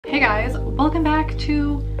Hey guys, welcome back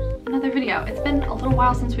to another video. It's been a little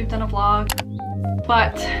while since we've done a vlog,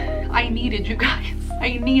 but I needed you guys.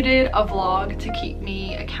 I needed a vlog to keep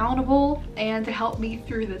me accountable and to help me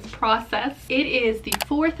through this process. It is the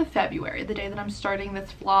 4th of February, the day that I'm starting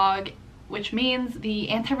this vlog, which means the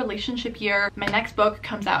anti-relationship year. My next book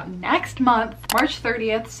comes out next month, March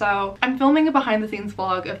 30th, so I'm filming a behind the scenes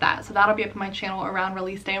vlog of that, so that'll be up on my channel around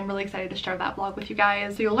release day. I'm really excited to share that vlog with you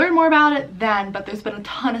guys, so you'll learn more about it then, but there's been a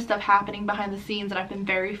ton of stuff happening behind the scenes and I've been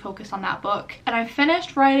very focused on that book. And I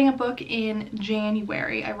finished writing a book in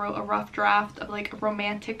January. I wrote a rough draft of like a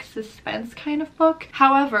romantic suspense kind of book.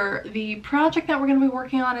 However, the project that we're going to be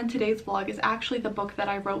working on in today's vlog is actually the book that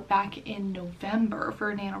I wrote back in November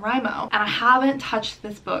for NaNoWriMo. And I haven't touched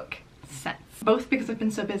this book since. Both because I've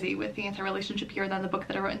been so busy with the anti-relationship year than the book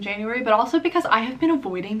that I wrote in January, but also because I have been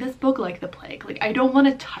avoiding this book like the plague. Like, I don't want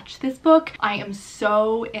to touch this book. I am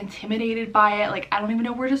so intimidated by it. Like, I don't even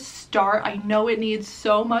know where to start. I know it needs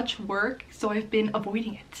so much work, so I've been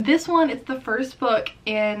avoiding it. This one is the first book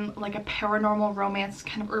in like a paranormal romance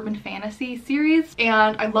kind of urban fantasy series,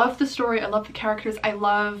 and I love the story. I love the characters. I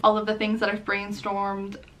love all of the things that I've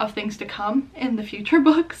brainstormed of things to come in the future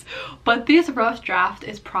books, but this rough draft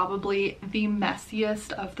is probably the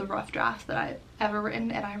messiest of the rough drafts that I've ever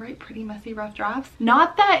written, and I write pretty messy rough drafts.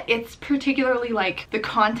 Not that it's particularly like the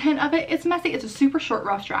content of it is messy. It's a super short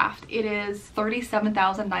rough draft. It is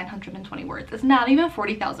 37,920 words. It's not even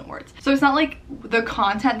 40,000 words. So it's not like the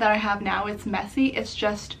content that I have now is messy. It's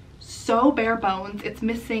just so bare bones. It's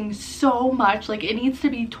missing so much. Like, it needs to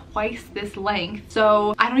be twice this length.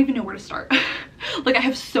 So I don't even know where to start. Like, I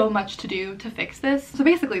have so much to do to fix this. So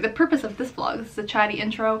basically, the purpose of this vlog, this is a chatty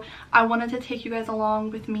intro. I wanted to take you guys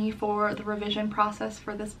along with me for the revision process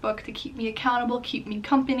for this book to keep me accountable, keep me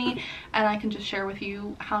company, and I can just share with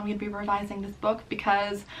you how I'm going to be revising this book,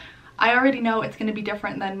 because I already know it's going to be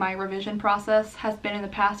different than my revision process has been in the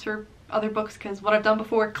past for other books, because what I've done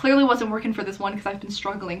before clearly wasn't working for this one because I've been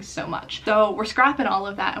struggling so much. So we're scrapping all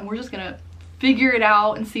of that and we're just gonna figure it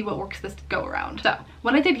out and see what works this go around. So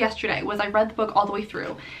what I did yesterday was I read the book all the way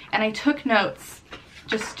through and I took notes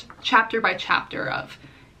just chapter by chapter of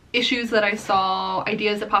issues that I saw,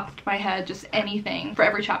 ideas that popped into my head, just anything for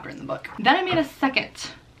every chapter in the book. Then I made a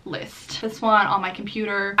second list, this one on my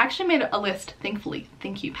computer. I actually made a list, thankfully,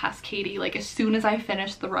 thank you past Katie, like as soon as I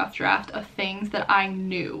finished the rough draft, of things that I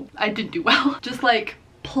knew I didn't do well. Just like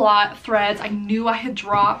plot threads I knew I had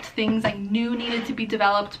dropped, things I knew needed to be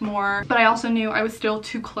developed more, but I also knew I was still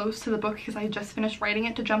too close to the book because I had just finished writing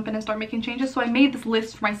it to jump in and start making changes. So I made this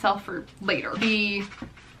list for myself for later. The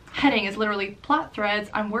heading is literally plot threads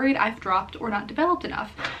I'm worried I've dropped or not developed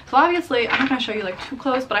enough. So obviously I'm not going to show you like too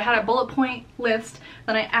close, but I had a bullet point list,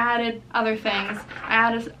 then I added other things. I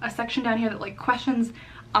added a section down here that like questions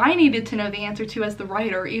I needed to know the answer to as the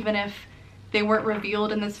writer, even if they weren't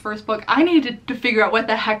revealed in this first book. I needed to figure out what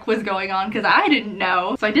the heck was going on because I didn't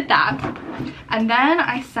know. So I did that. And then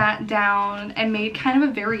I sat down and made kind of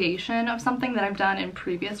a variation of something that I've done in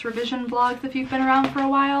previous revision vlogs if you've been around for a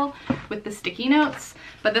while, with the sticky notes.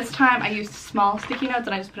 But this time I used small sticky notes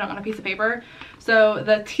and I just put it on a piece of paper. So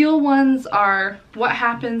the teal ones are what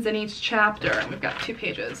happens in each chapter. We've got 2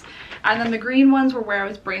 pages. And then the green ones were where I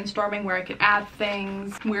was brainstorming, where I could add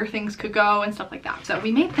things, where things could go and stuff like that. So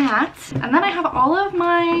we made that. And then I have all of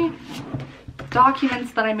my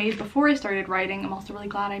documents that I made before I started writing. I'm also really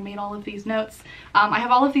glad I made all of these notes. I have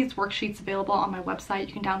all of these worksheets available on my website.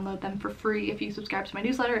 You can download them for free if you subscribe to my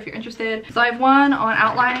newsletter if you're interested. So I have one on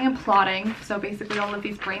outlining and plotting, so basically all of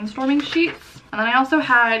these brainstorming sheets. And then I also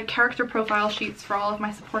had character profile sheets for all of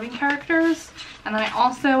my supporting characters. And then I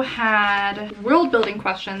also had world building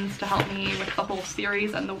questions to help me with the whole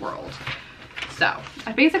series and the world. So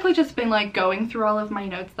I've basically just been like going through all of my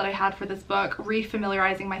notes that I had for this book,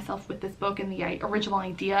 re-familiarizing myself with this book and the original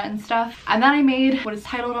idea and stuff. And then I made what is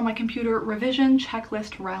titled on my computer Revision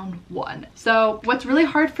Checklist Round 1. So what's really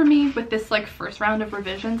hard for me with this like first round of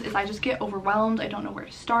revisions is I just get overwhelmed. I don't know where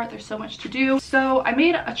to start. There's so much to do. So I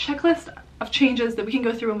made a checklist of changes that we can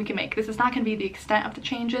go through and we can make. This is not going to be the extent of the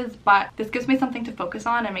changes, but this gives me something to focus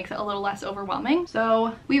on and makes it a little less overwhelming.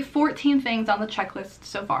 So we have 14 things on the checklist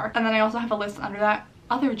so far. And then I also have a list under that,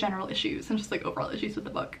 other general issues and just like overall issues with the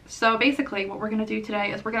book. So basically what we're going to do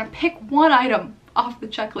today is we're going to pick one item off the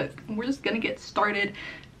checklist and we're just going to get started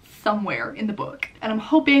somewhere in the book. And I'm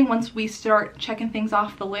hoping once we start checking things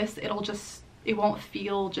off the list, it won't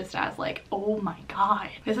feel just as like, oh my god.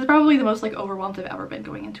 This is probably the most like overwhelmed I've ever been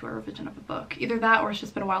going into a revision of a book. Either that or it's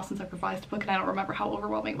just been a while since I've revised a book and I don't remember how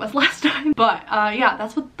overwhelming it was last time. But yeah,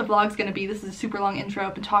 that's what the vlog's gonna be. This is a super long intro.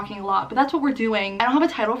 I've been talking a lot, but that's what we're doing. I don't have a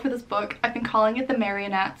title for this book. I've been calling it The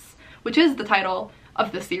Marionettes, which is the title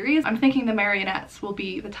of the series. I'm thinking the Marionettes will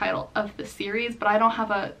be the title of the series, but I don't have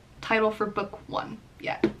a title for book 1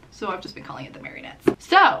 yet. So I've just been calling it the Marionettes.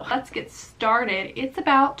 So let's get started. It's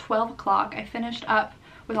about 12 o'clock. I finished up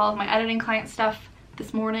with all of my editing client stuff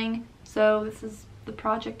this morning. So this is the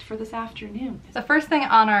project for this afternoon. The first thing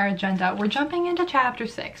on our agenda, we're jumping into chapter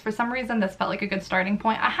 6. For some reason, this felt like a good starting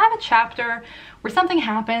point. I have a chapter where something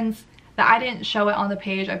happens that I didn't show it on the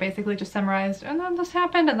page. I basically just summarized, and then this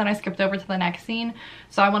happened, and then I skipped over to the next scene.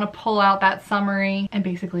 So I want to pull out that summary and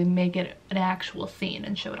basically make it an actual scene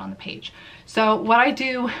and show it on the page. So what I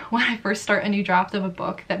do when I first start a new draft of a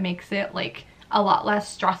book that makes it like a lot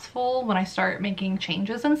less stressful when I start making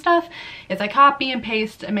changes and stuff is I copy and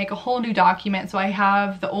paste and make a whole new document, so I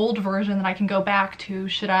have the old version that I can go back to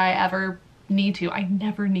should I ever need to. I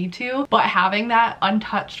never need to, but having that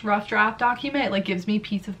untouched rough draft document like gives me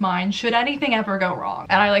peace of mind should anything ever go wrong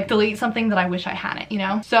and I like delete something that I wish I hadn't, you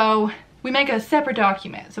know? So we make a separate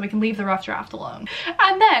document so we can leave the rough draft alone.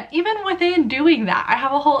 And then even within doing that, I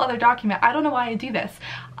have a whole other document. I don't know why I do this.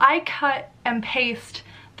 I cut and paste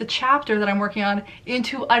the chapter that I'm working on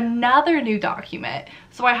into another new document.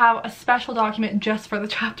 So I have a special document just for the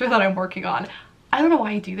chapter that I'm working on. I don't know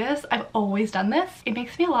why I do this. I've always done this. It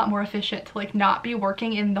makes me a lot more efficient to like not be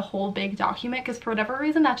working in the whole big document because for whatever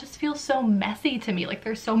reason that just feels so messy to me. Like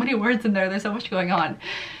there's so many words in there, there's so much going on.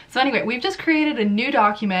 So anyway, we've just created a new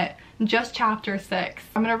document, just chapter 6.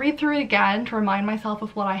 I'm gonna read through it again to remind myself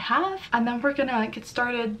of what I have, and then we're gonna get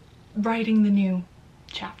started writing the new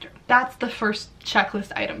chapter. That's the first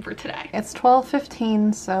checklist item for today. It's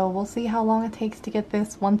 12:15, so we'll see how long it takes to get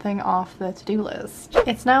this one thing off the to-do list.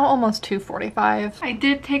 It's now almost 2:45. I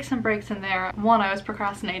did take some breaks in there. One, I was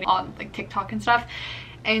procrastinating on like TikTok and stuff,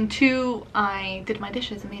 and 2, I did my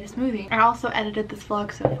dishes and made a smoothie. I also edited this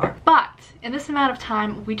vlog so far. But in this amount of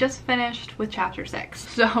time, we just finished with chapter 6.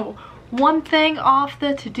 So one thing off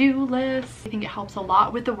the to-do list. I think it helps a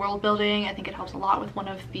lot with the world building. I think it helps a lot with one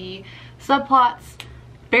of the subplots.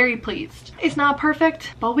 Very pleased. It's not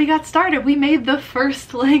perfect, but we got started. We made the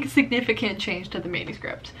first like significant change to the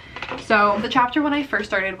manuscript. So the chapter when I first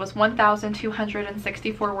started was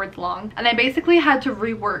 1,264 words long, and I basically had to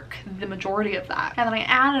rework the majority of that, and then I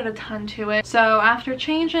added a ton to it. So after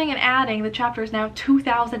changing and adding, the chapter is now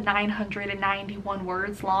 2,991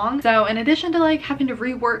 words long. So in addition to like having to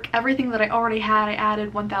rework everything that I already had, I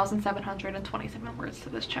added 1,727 words to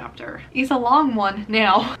this chapter. It's a long one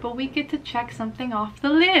now, but we get to check something off the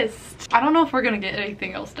list. I don't know if we're gonna get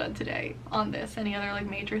anything else done today on this, any other like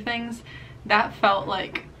major things. That felt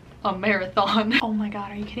like a marathon. Oh my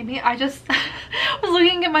god, are you kidding me? I just was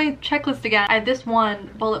looking at my checklist again. I had this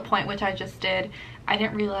one bullet point which I just did. I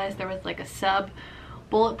didn't realize there was like a sub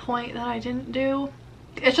bullet point that I didn't do.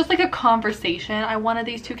 It's just like a conversation I wanted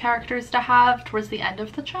these two characters to have towards the end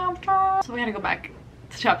of the chapter. So we gotta go back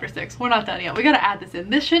to chapter 6. We're not done yet. We gotta add this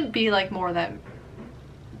in. This shouldn't be like more than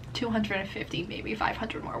 250, maybe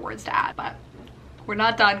 500 more words to add, but we're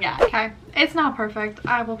not done yet. Okay, it's not perfect.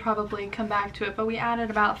 I will probably come back to it, but we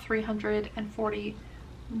added about 340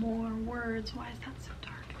 more words. Why is that so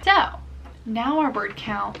dark? So now our word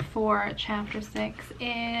count for chapter 6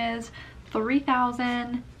 is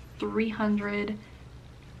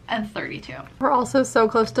 3,332. We're also so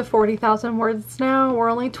close to 40,000 words now.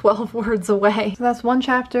 We're only 12 words away. So that's one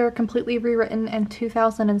chapter completely rewritten and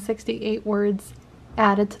 2,068 words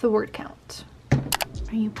added to the word count.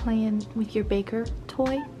 Are you playing with your baker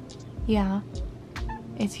toy? Yeah.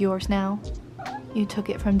 It's yours now. You took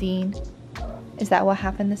it from Dean. Is that what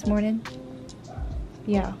happened this morning?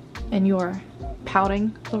 Yeah. And you're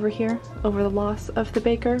pouting over here over the loss of the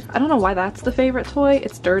baker. I don't know why that's the favorite toy.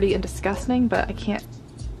 It's dirty and disgusting, but I can't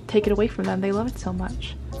take it away from them. They love it so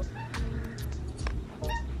much.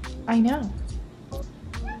 I know.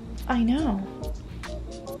 I know.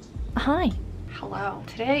 Hi. Hello.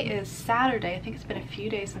 Today is Saturday. I think it's been a few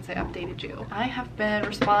days since I updated you. I have been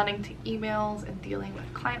responding to emails and dealing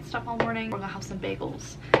with client stuff all morning. We're gonna have some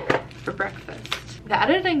bagels for breakfast. The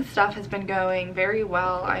editing stuff has been going very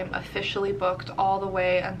well. I'm officially booked all the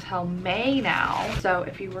way until May now. So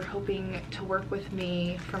if you were hoping to work with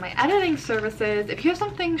me for my editing services, if you have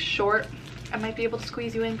something short, I might be able to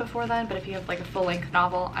squeeze you in before then, but if you have like a full-length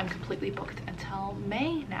novel, I'm completely booked until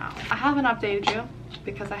May now. I haven't updated you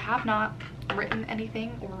because I have not written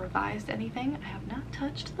anything or revised anything. I have not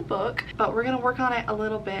touched the book, but we're gonna work on it a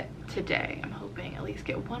little bit today. I'm hoping at least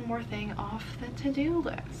get one more thing off the to-do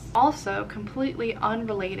list. Also, completely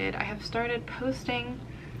unrelated, I have started posting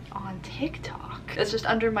on TikTok. It's just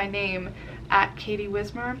under my name at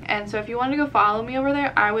Wismer, and so if you want to go follow me over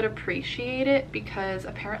there, I would appreciate it, because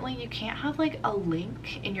apparently you can't have like a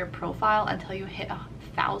link in your profile until you hit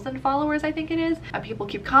 1,000 followers, I think it is. And people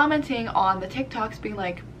keep commenting on the TikToks being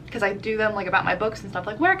like, because I do them like about my books and stuff,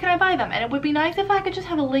 like where can I buy them? And it would be nice if I could just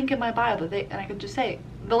have a link in my bio and I could just say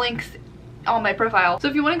the links on my profile. So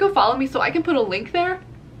if you want to go follow me so I can put a link there,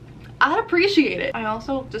 I'd appreciate it. I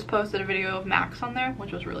also just posted a video of Max on there,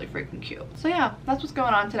 which was really freaking cute. So yeah, that's what's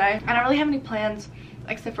going on today. I don't really have any plans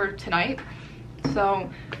except for tonight. So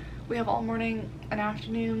we have all morning and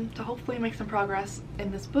afternoon to hopefully make some progress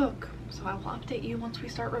in this book. So I will update you once we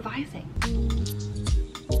start revising.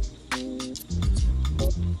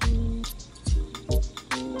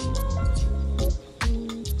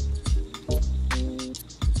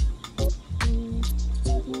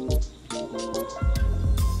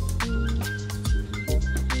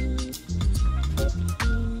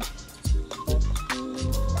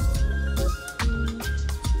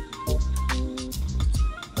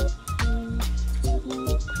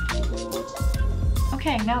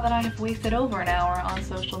 Okay, now that I have wasted over an hour on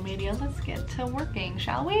social media, let's get to working,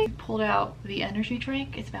 shall we? Pulled out the energy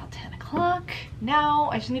drink. It's about 10 o'clock. Now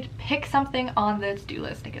I just need to pick something on the to-do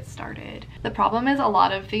list to get started. The problem is a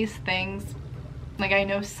lot of these things, like I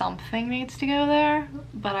know something needs to go there,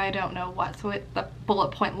 but I don't know what. So the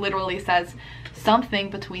bullet point literally says something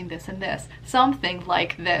between this and this, something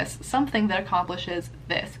like this, something that accomplishes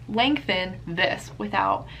this, lengthen this,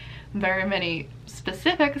 without very many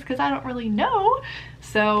specifics because I don't really know.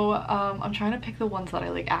 So I'm trying to pick the ones that I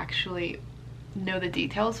like actually know the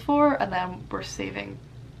details for, and then we're saving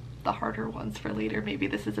the harder ones for later. Maybe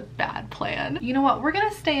this is a bad plan. You know what, we're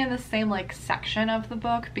gonna stay in the same like section of the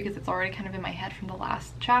book because it's already kind of in my head from the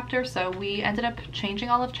last chapter. So we ended up changing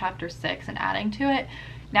all of chapter 6 and adding to it.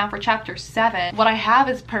 Now for chapter 7, what I have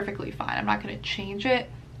is perfectly fine. I'm not gonna change it,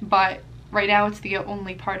 but right now it's the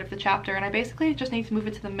only part of the chapter, and I basically just need to move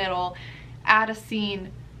it to the middle, add a scene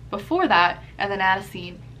before that, and then add a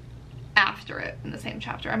scene after it in the same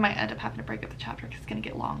chapter. I might end up having to break up the chapter because it's gonna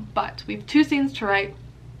get long, but we have 2 scenes to write,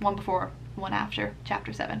 one before, one after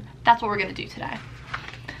chapter 7. That's what we're gonna do today.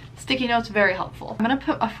 Sticky notes, very helpful. I'm gonna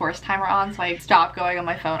put a force timer on so I stop going on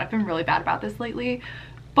my phone. I've been really bad about this lately,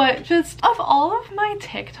 but just of all of my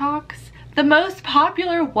TikToks, the most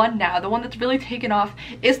popular one now, the one that's really taken off,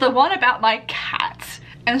 is the one about my cat.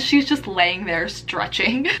 And she's just laying there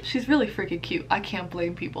stretching. She's really freaking cute. I can't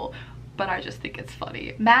blame people, but I just think it's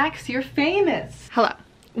funny. Max, you're famous. Hello.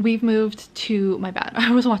 We've moved to my bed.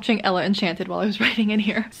 I was watching Ella Enchanted while I was writing in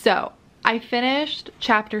here. So I finished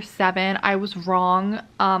chapter 7. I was wrong.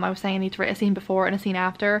 I was saying I need to write a scene before and a scene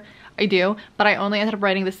after. I do, but I only ended up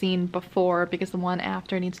writing the scene before because the one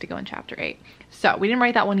after needs to go in chapter 8. So we didn't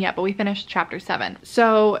write that one yet, but we finished chapter 7.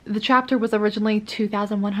 So the chapter was originally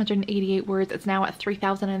 2,188 words. It's now at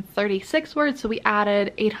 3,036 words. So we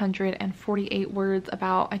added 848 words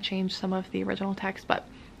about, I changed some of the original text, but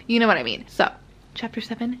you know what I mean. So chapter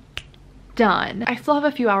 7 done. I still have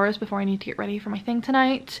a few hours before I need to get ready for my thing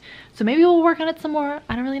tonight, so maybe we'll work on it some more.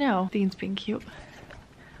 I don't really know. Dean's being cute.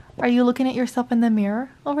 Are you looking at yourself in the mirror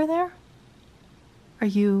over there? Are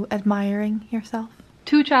you admiring yourself?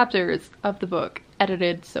 2 chapters of the book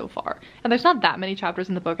edited so far, and there's not that many chapters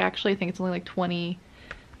in the book actually. I think it's only like 20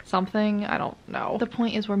 something. I don't know. The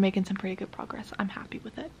point is we're making some pretty good progress. I'm happy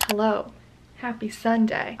with it. Hello. Happy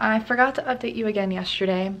Sunday. I forgot to update you again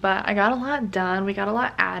yesterday, but I got a lot done. We got a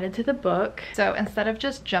lot added to the book. So instead of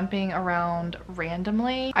just jumping around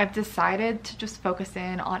randomly, I've decided to just focus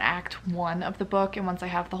in on Act 1 of the book. And once I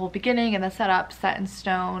have the whole beginning and the setup set in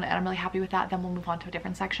stone, and I'm really happy with that, then we'll move on to a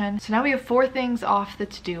different section. So now we have 4 things off the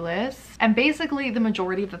to-do list. And basically the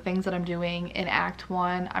majority of the things that I'm doing in Act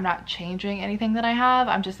 1, I'm not changing anything that I have.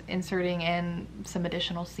 I'm just inserting in some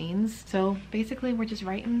additional scenes. So basically we're just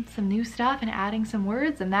writing some new stuff and adding some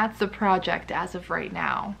words, and that's the project as of right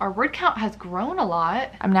now. Our word count has grown a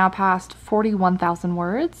lot. I'm now past 41,000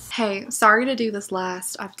 words. Hey, sorry to do this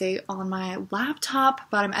last update on my laptop,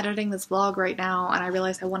 but I'm editing this vlog right now and I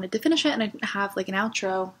realized I wanted to finish it and I didn't have like an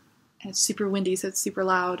outro. And it's super windy, so it's super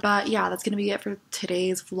loud. But yeah, that's gonna be it for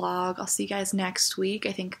today's vlog. I'll see you guys next week.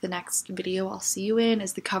 I think the next video I'll see you in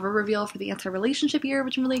is the cover reveal for the anti-relationship year,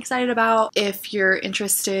 which I'm really excited about. If you're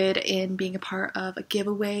interested in being a part of a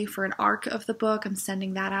giveaway for an arc of the book, I'm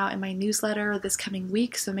sending that out in my newsletter this coming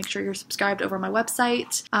week, so make sure you're subscribed over my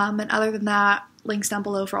website. And other than that, links down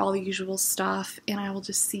below for all the usual stuff, and I will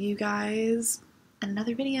just see you guys in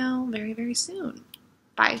another video very, very soon.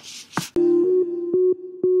 Bye.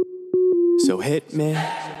 So hit me.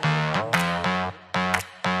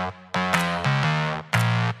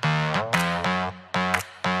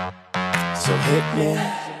 So hit me.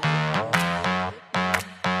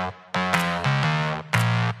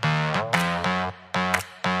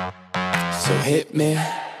 So hit me.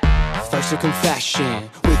 thirst for confession.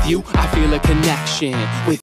 With you, I feel a connection. With